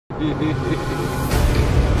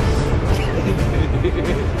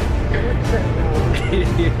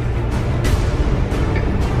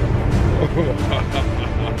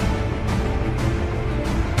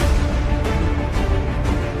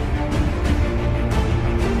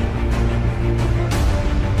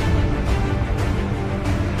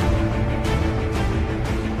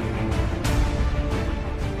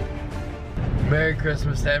Merry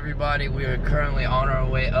Christmas to everybody. We are currently on our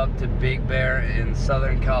way up to Big Bear in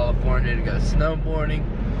Southern California to go snowboarding.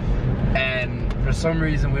 And for some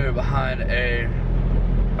reason we were behind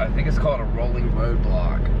I think it's called a rolling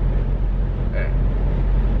roadblock. Hey,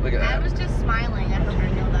 look at that. I was just smiling. I hope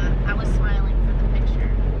you know that. I was smiling for the picture.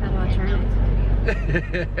 How do I turn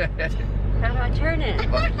it? How do I turn it?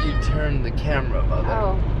 Like you turn the camera,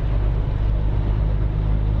 mother.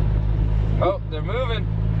 Oh, they're moving.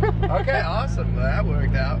 Okay, awesome. Well, that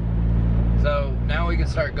worked out. So now we can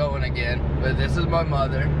start going again. But this is my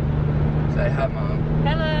mother. Say hi, Mom.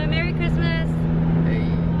 Hello, Merry Christmas. Hey.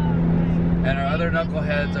 And our other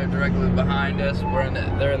knuckleheads are directly behind us.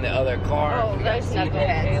 They're in the other car. Oh, We got those CJ,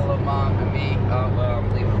 knuckleheads. Kayla, Mom, and me. Oh, well, I'm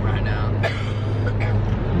leaving right now.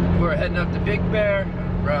 We're heading up to Big Bear.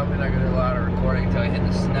 Probably not gonna do a lot of recording until we hit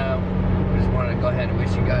the snow. We just wanted to go ahead and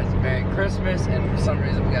wish you guys a Merry Christmas. And for some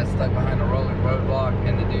reason, we got stuck behind a rolling roadblock,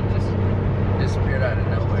 and the dude just disappeared out of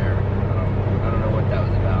nowhere. I don't know what that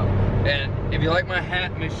was about. And if you like my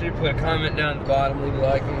hat, make sure you put a comment down at the bottom, leave a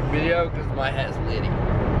like on the video, because my hat's litty.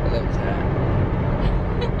 I love this hat.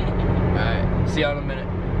 Alright, see y'all in a minute.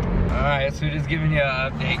 Alright, so just giving you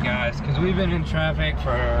an update, guys, because we've been in traffic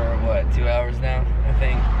for, what, 2 hours now, I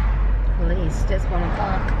think? At least, it's 1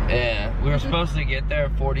 o'clock. Yeah, we were supposed to get there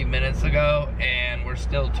 40 minutes ago, and we're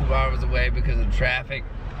still 2 hours away because of traffic.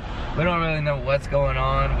 We don't really know what's going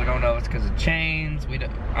on. We don't know if it's because of chains.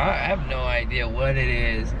 I have no idea what it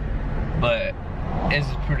is, but it's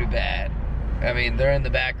pretty bad. I mean, they're in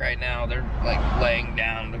the back right now. They're like laying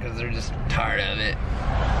down because they're just tired of it.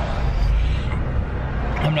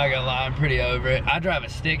 I'm not gonna lie, I'm pretty over it. I drive a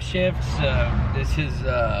stick shift, so this is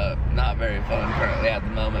not very fun currently at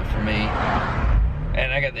the moment for me.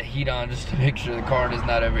 And I got the heat on just to make sure the car does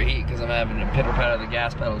not overheat because I'm having to pitter patter the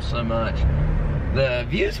gas pedal so much. The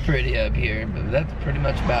view's pretty up here, but that's pretty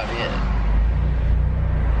much about it.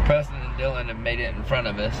 Preston and Dylan have made it in front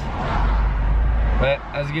of us. But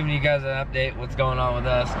I was giving you guys an update what's going on with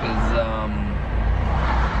us because I'm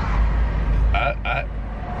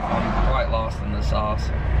quite lost in the sauce.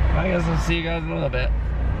 I guess I'll see you guys in a little bit.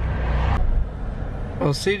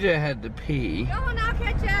 Well, CJ had to pee. Go on, I'll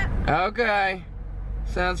catch up. Okay.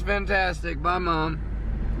 Sounds fantastic. Bye, Mom.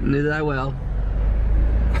 Knew that well.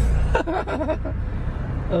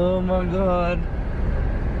 Oh my God.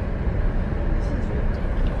 This is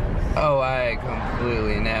ridiculous. Oh, I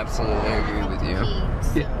completely and absolutely agree with you.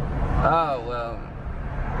 Yeah. Oh, well.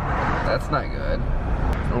 That's not good.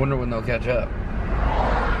 I wonder when they'll catch up.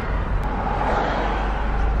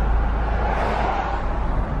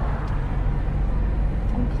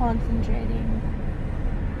 I'm concentrating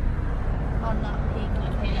on not peeing my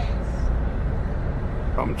pants.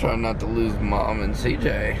 I'm trying not to lose Mom and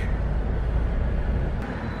CJ.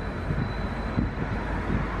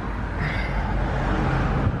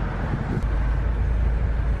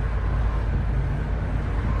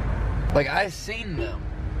 Like, I seen them.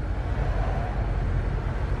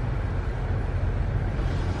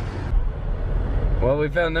 Well, we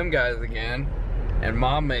found them guys again, and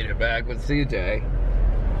Mom made it back with CJ.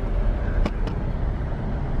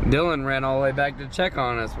 Dylan ran all the way back to check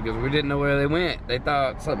on us because we didn't know where they went. They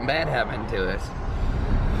thought something bad happened to us.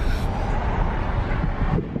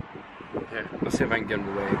 Here, let's see if I can get him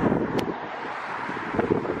to wave.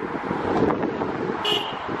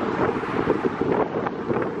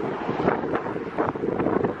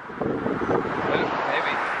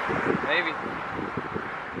 Maybe.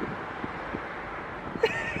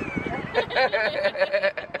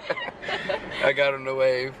 I got him to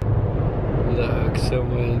wave. Look,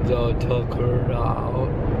 someone's all took her out.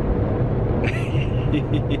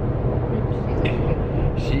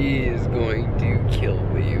 She is going to kill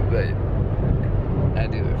me, but I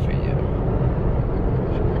do it for you.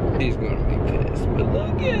 She's gonna be pissed, but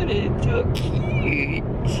look at it, so cute.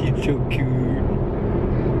 She's so cute.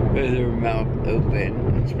 With her mouth open.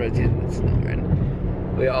 I'm surprised she's not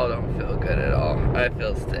snoring. We all don't feel good at all. I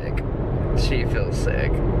feel sick. She feels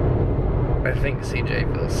sick. I think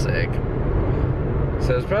CJ feels sick.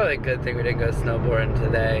 So it's probably a good thing we didn't go snowboarding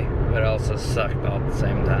today, but it also sucked all at the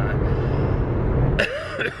same time.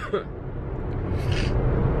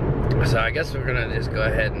 So I guess we're gonna just go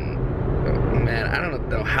ahead and, man, I don't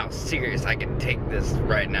know how serious I can take this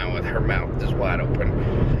right now with her mouth just wide open.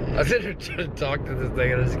 I sit here trying to talk to this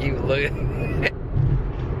thing and I just keep looking.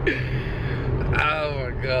 Oh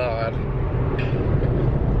my god.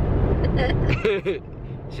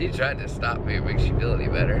 She tried to stop me, makes you feel any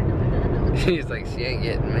better. She's like, she ain't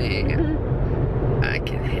getting me. I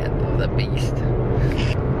can handle the beast.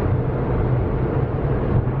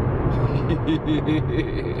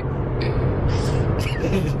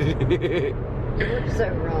 You look so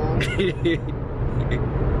wrong.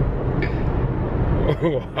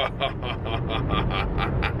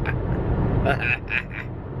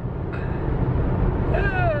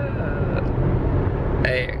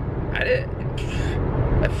 Hey, I did.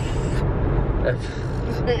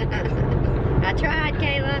 I tried,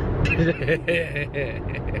 Kayla.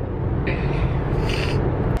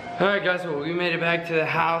 Alright guys, well we made it back to the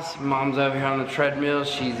house. Mom's over here on the treadmill.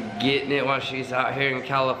 She's getting it while she's out here in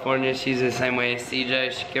California. She's the same way as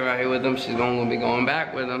CJ. She came out here with him. She's gonna be going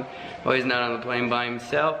back with him. Well, he's not on the plane by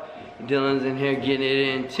himself. Dylan's in here getting it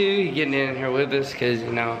in too. He's getting it in here with us because,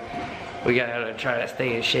 you know, we gotta try to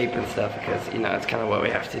stay in shape and stuff because, you know, it's kind of what we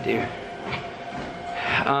have to do.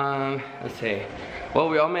 Let's see. Well,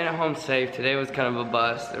 we all made it home safe. Today was kind of a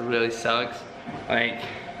bust. It really sucks. Like,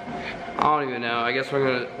 I don't even know. I guess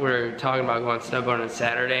we're talking about going snowboarding on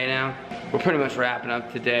Saturday now. We're pretty much wrapping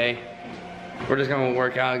up today. We're just gonna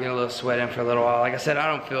work out, get a little sweat in for a little while. Like I said, I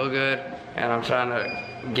don't feel good, and I'm trying to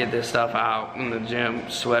get this stuff out in the gym,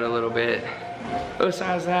 sweat a little bit.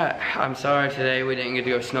 Besides that, I'm sorry today we didn't get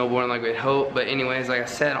to go snowboarding like we'd hoped. But anyways, like I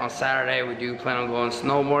said, on Saturday we do plan on going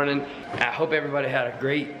snowboarding. I hope everybody had a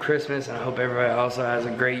great Christmas, and I hope everybody also has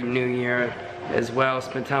a great New Year as well.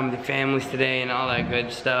 Spend time with your families today and all that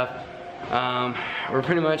good stuff. We're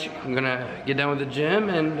pretty much gonna get done with the gym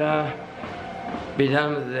and be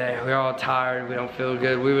done with the day. We're all tired, we don't feel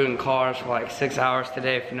good. We were in cars for like 6 hours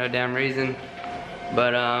today for no damn reason.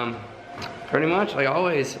 But pretty much like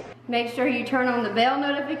always. Make sure you turn on the bell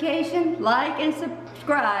notification, like, and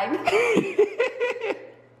subscribe.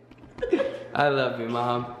 I love you,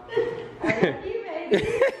 Mom. I love you, baby.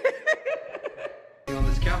 On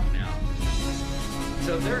this couch now.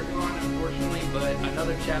 So they're gone, unfortunately, but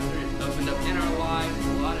another chapter is opened up in our lives. A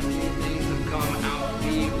lot of new things have come out.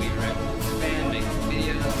 We were able to expand, make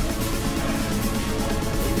videos.